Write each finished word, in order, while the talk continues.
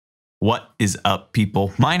What is up,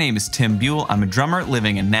 people? My name is Tim Buell. I'm a drummer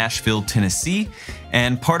living in Nashville, Tennessee,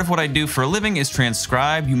 and part of what I do for a living is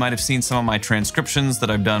transcribe. You might have seen some of my transcriptions that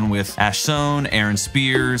I've done with Ash Sohn, Aaron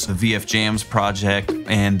Spears, the VF Jams project,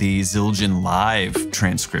 and the Zildjian Live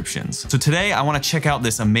transcriptions. So today I want to check out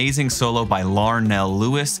this amazing solo by Larnell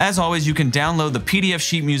Lewis. As always, you can download the PDF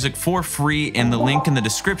sheet music for free in the link in the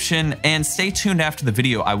description, and stay tuned after the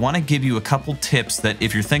video. I want to give you a couple tips that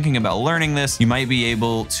if you're thinking about learning this, you might be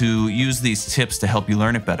able to use these tips to help you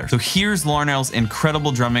learn it better. So here's Larnell's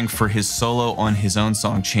incredible drumming for his solo on his own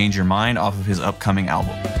song Change Your Mind off of his upcoming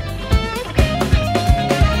album.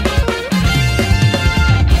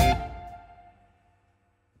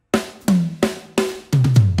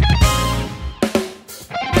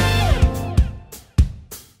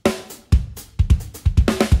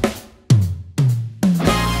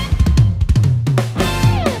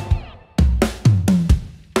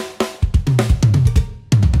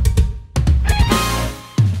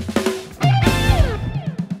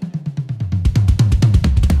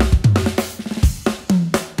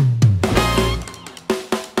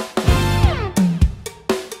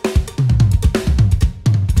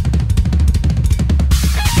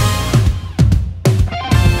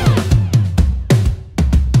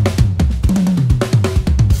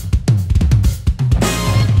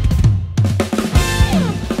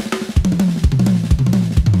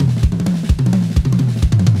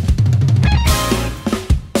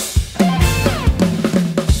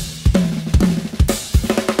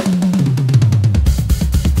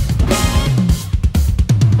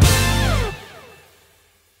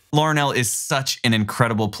 Larnell is such an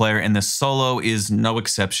incredible player, and the solo is no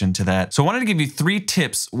exception to that. So I wanted to give you 3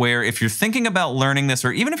 tips where if you're thinking about learning this,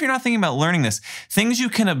 or even if you're not thinking about learning this, things you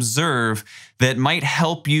can observe that might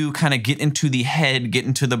help you kind of get into the head, get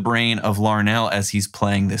into the brain of Larnell as he's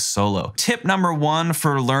playing this solo. Tip number 1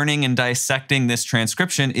 for learning and dissecting this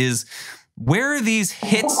transcription is where these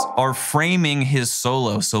hits are framing his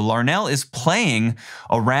solo. So Larnell is playing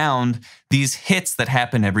around these hits that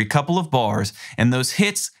happen every couple of bars, and those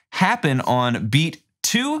hits happen on beat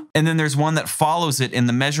 2, and then there's one that follows it in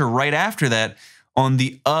the measure right after that on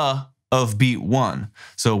the of beat 1.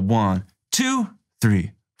 So 1, 2,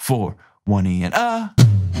 3, 4, 1 E and .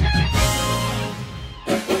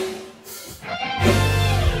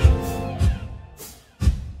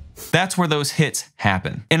 That's where those hits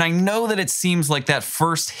happen. And I know that it seems like that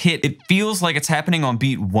first hit, it feels like it's happening on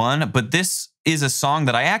beat 1, but this is a song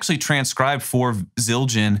that I actually transcribed for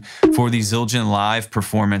Zildjian for the Zildjian Live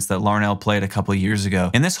performance that Larnell played a couple of years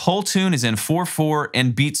ago. And this whole tune is in 4/4,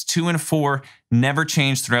 and beats 2 and 4 never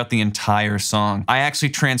change throughout the entire song. I actually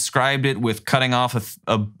transcribed it with cutting off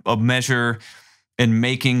a measure and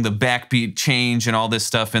making the backbeat change and all this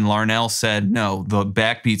stuff, and Larnell said, no, the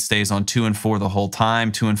backbeat stays on 2 and 4 the whole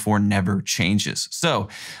time. 2 and 4 never changes. So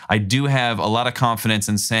I do have a lot of confidence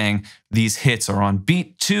in saying these hits are on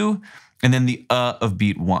beat 2 and then the of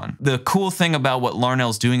beat 1. The cool thing about what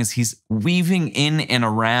Larnell's doing is he's weaving in and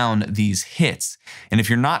around these hits. And if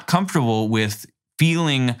you're not comfortable with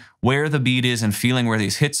feeling where the beat is and feeling where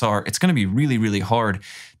these hits are, it's going to be really, really hard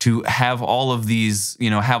to have all of these,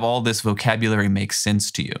 have all this vocabulary make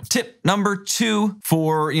sense to you. Tip number 2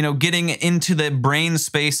 for, getting into the brain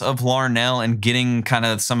space of Larnell and getting kind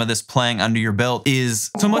of some of this playing under your belt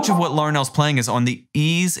is so much of what Larnell's playing is on the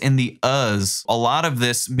E's and the U's. A lot of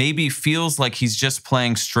this maybe feels like he's just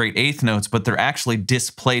playing straight 8th notes, but they're actually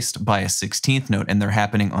displaced by a 16th note, and they're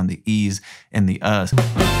happening on the E's and the U's.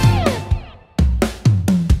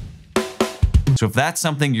 So if that's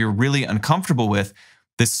something you're really uncomfortable with,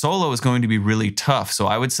 this solo is going to be really tough. So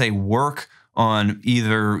I would say work on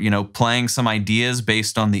either, playing some ideas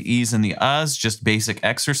based on the E's and the U's, just basic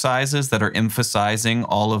exercises that are emphasizing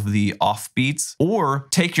all of the offbeats, or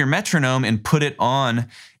take your metronome and put it on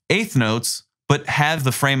 8th notes, but have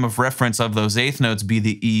the frame of reference of those 8th notes be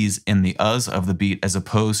the E's and the U's of the beat, as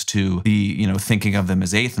opposed to the, thinking of them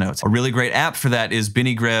as 8th notes. A really great app for that is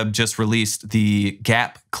Benny Greb just released the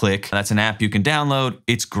Gap Click. That's an app you can download.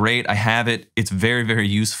 It's great. I have it. It's very, very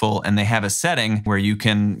useful. And they have a setting where you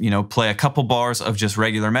can, play a couple bars of just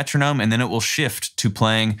regular metronome, and then it will shift to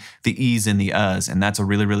playing the E's and the U's. And that's a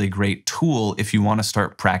really, really great tool if you want to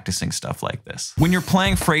start practicing stuff like this. When you're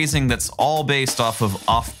playing phrasing that's all based off of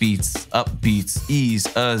offbeats, upbeats, E's,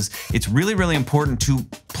 U's, it's really, really important to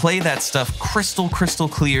play that stuff crystal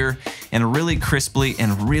clear and really crisply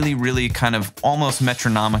and really, really kind of almost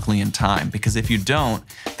metronomically in time. Because if you don't,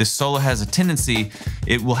 this solo has a tendency,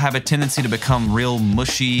 it will have a tendency to become real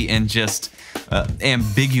mushy and just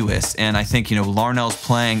ambiguous. And I think, Larnell's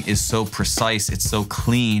playing is so precise, it's so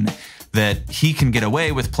clean, that he can get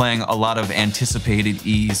away with playing a lot of anticipated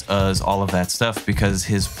E's, U's, all of that stuff because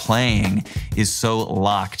his playing is so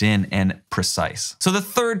locked in and precise. So the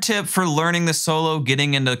third tip for learning the solo,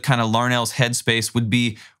 getting into kind of Larnell's headspace, would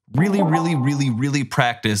be really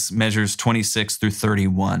practice measures 26 through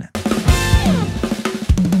 31.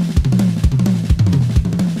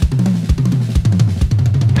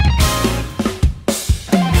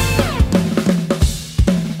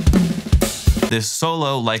 This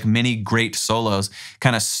solo, like many great solos,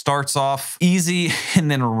 kind of starts off easy and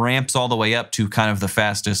then ramps all the way up to kind of the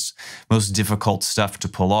fastest, most difficult stuff to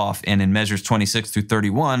pull off. And in measures 26 through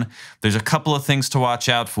 31, there's a couple of things to watch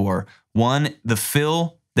out for. One, the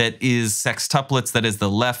fill that is sextuplets, that is the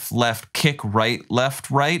left, left, kick, right, left,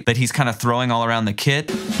 right, that he's kind of throwing all around the kit.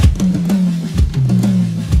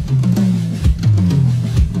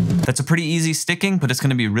 That's a pretty easy sticking, but it's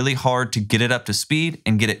going to be really hard to get it up to speed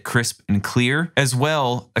and get it crisp and clear. As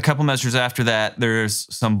well, a couple measures after that, there's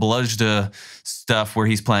some bluzda stuff where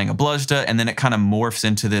he's playing a bluzda, and then it kind of morphs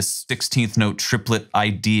into this 16th note triplet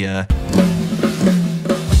idea.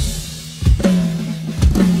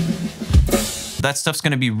 That stuff's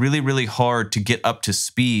going to be really hard to get up to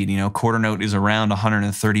speed. You know, quarter note is around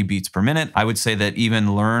 130 beats per minute. I would say that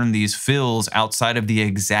even learn these fills outside of the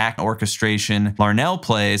exact orchestration Larnell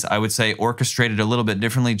plays. I would say orchestrate it a little bit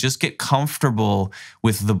differently. Just get comfortable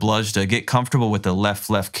with the bluzda. Get comfortable with the left,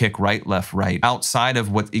 left, kick, right, left, right, outside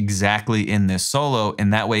of what's exactly in this solo.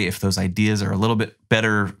 And that way, if those ideas are a little bit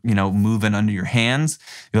better, you know, moving under your hands,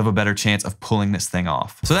 you have a better chance of pulling this thing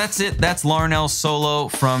off. So that's it. That's Larnell's solo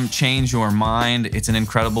from Change Your Mind. It's an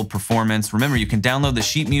incredible performance. Remember, you can download the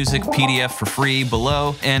sheet music PDF for free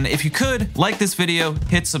below. And if you could, like this video,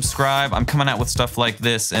 hit subscribe. I'm coming out with stuff like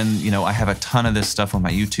this, and you know, I have a ton of this stuff on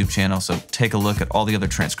my YouTube channel, so take a look at all the other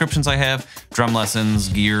transcriptions I have, drum lessons,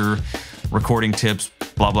 gear, recording tips,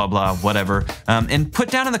 blah, blah, blah, whatever. And put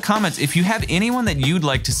down in the comments, if you have anyone that you'd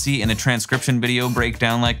like to see in a transcription video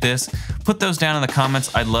breakdown like this, put those down in the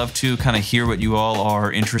comments. I'd love to kind of hear what you all are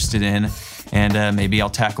interested in, and maybe I'll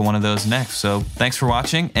tackle one of those next. So thanks for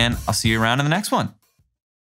watching, and I'll see you around in the next one.